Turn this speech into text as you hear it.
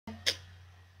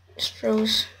just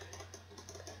froze,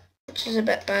 which is a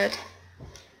bit bad.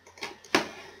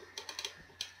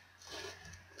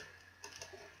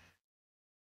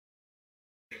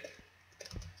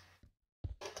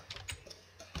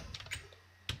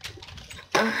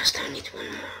 I still need one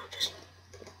more. Just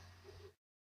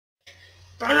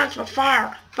burn it with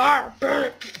fire! Fire! Burn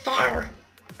it with fire!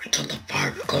 Until the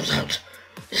fire goes out.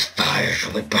 This fire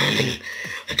shall be burning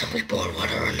until we pour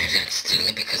water on it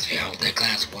accidentally because we hold the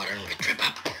glass of water and we trip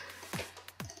up.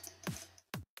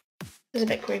 It's a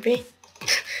bit creepy.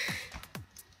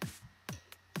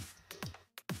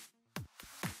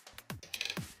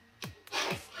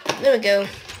 There we go.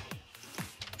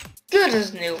 Good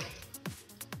as new.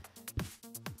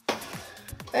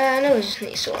 Now we just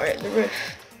need to sort out the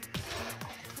roof.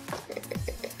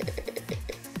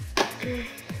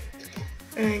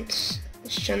 And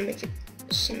just trying to make it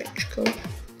symmetrical.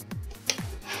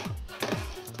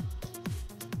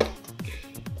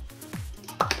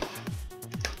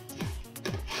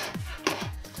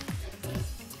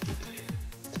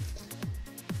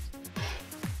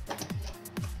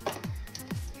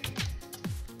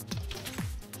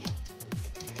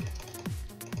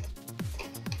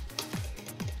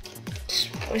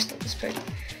 Waste of this pen.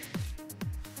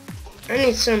 I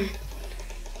need some.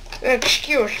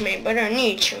 Excuse me, but I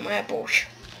need some apples.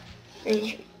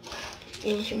 And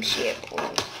some apples.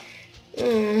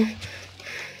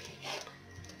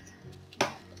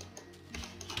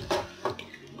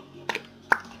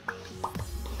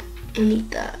 I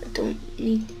need that. I don't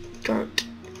need dirt.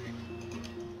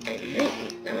 I might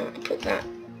need that. Put that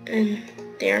in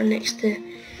there next to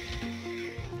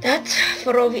that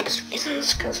for obvious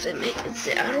reasons, because it makes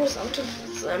the arrows out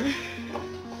of them.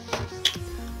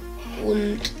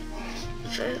 Und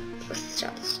was ist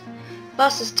das?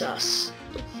 Was ist das?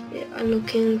 We are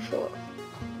looking for.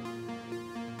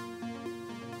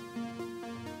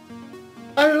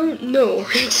 I don't know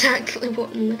exactly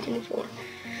what I'm looking for.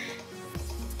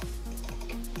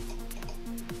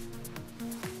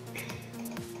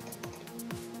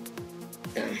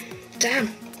 Damn.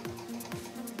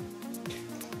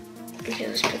 Okay,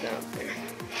 let's put that up there.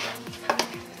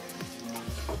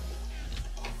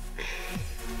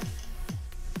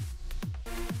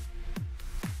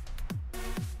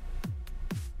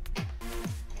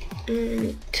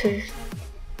 Need two.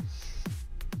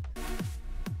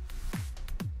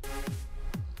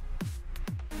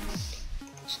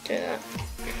 Let's do that.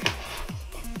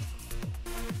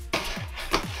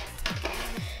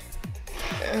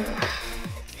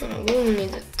 We'll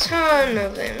need a ton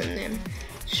of them, and then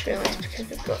just realized because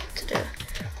we've got to do a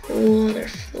whole other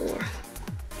floor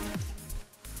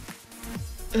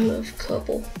of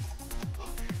cobble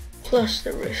plus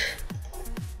the roof.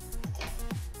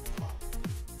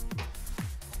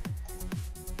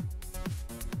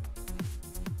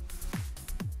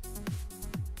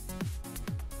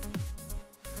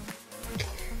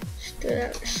 Just do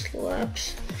that with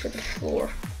slabs for the floor.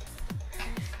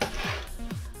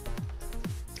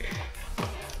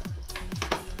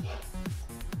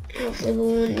 Hopefully we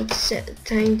won't need to set the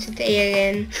time today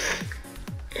again,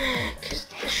 because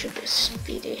this should be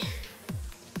speedy.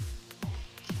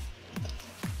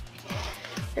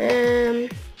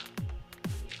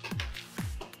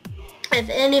 If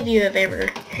any of you have ever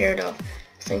heard of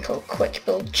a thing called Quick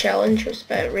Build Challenge, which is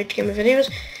about Rage Gamer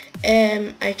videos,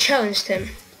 I challenged him.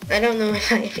 I don't know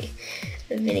if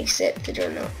I've been accepted or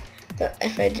not, but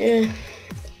if I do,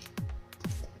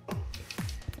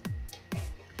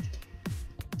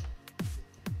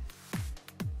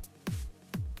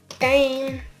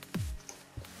 damn.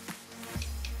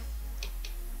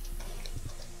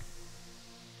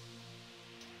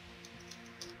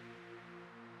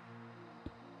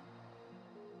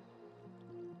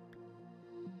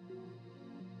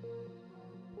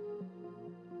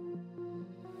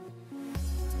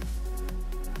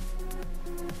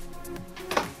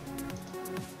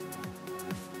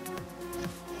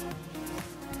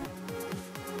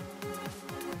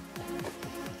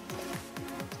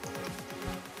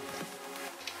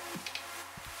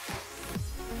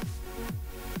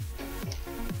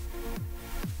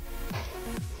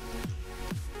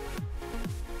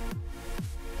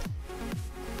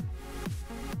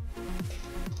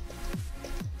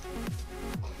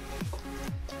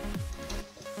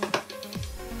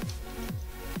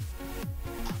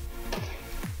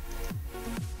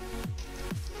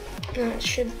 That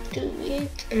should do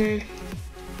it, and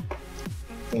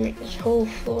we make this whole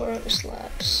floor out of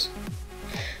slabs.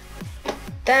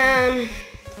 Damn!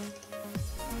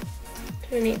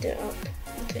 We need it up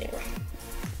there.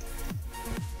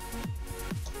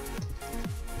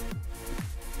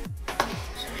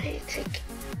 So I need to take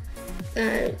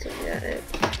that out, take that out,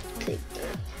 take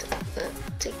that, take that,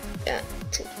 take that,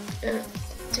 take that,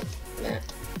 take that.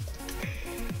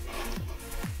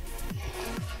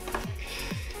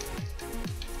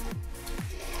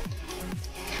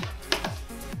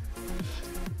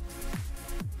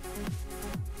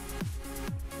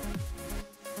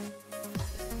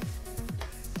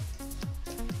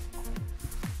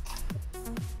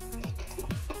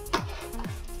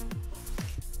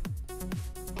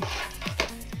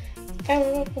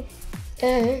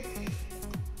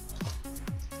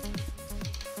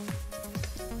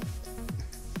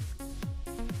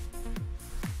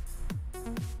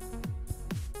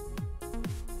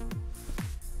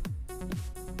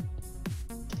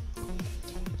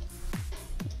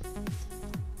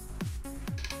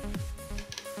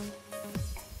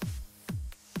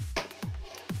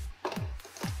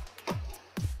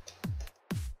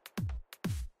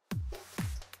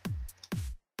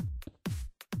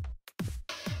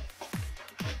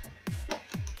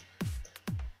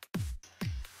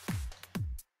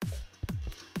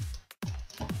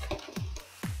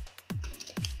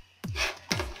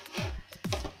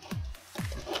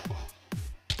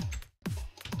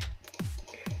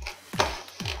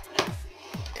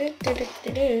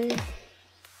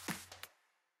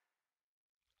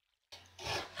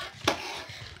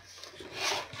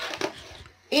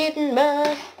 Eating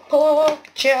my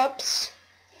pork chops.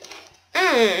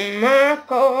 My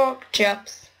pork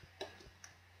chops.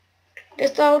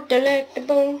 They're so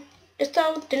delectable. They're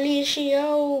so delicious.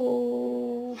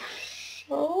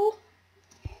 So.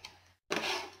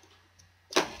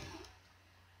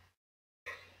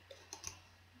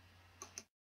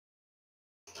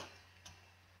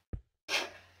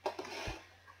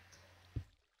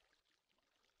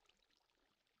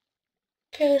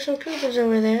 Okay, there's some creepers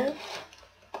over there.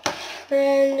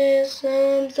 And there's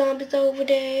some zombies over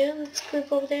there. Let's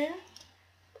creep over there.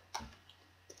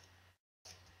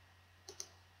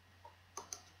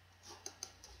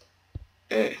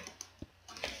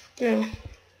 No.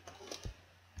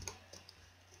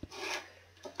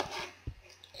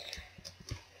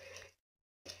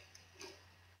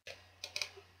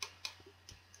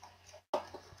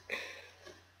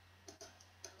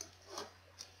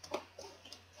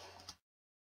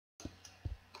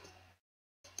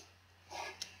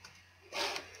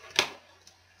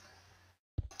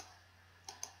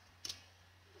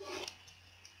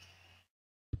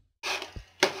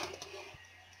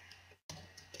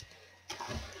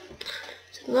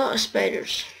 A lot of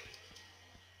spiders.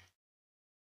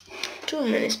 Too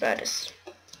many spiders.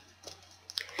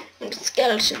 And a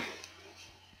skeleton.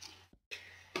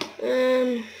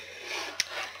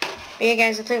 Yeah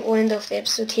guys, I think we'll end off the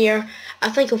episode here. I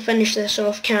think I'll finish this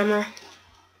off camera.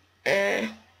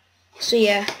 So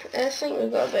yeah, I think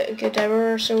we've got about a good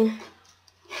hour or so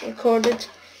recorded.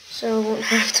 So I won't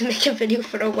have to make a video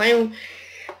for a while.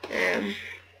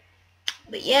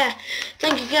 But yeah,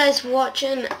 thank you guys for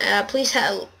watching. Please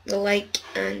hit the like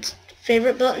and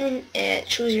favorite button. It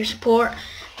shows your support.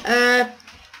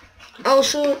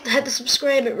 Also hit the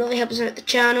subscribe. It really helps out the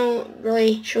channel. It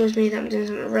really shows me that I'm doing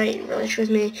something right. It really shows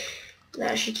me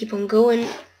that I should keep on going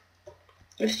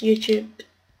with YouTube.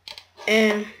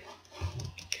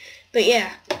 But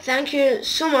yeah, thank you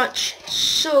so much,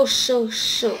 so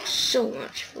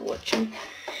much for watching.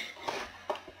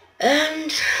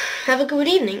 And have a good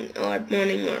evening, or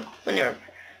morning, or whenever.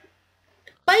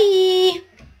 Bye!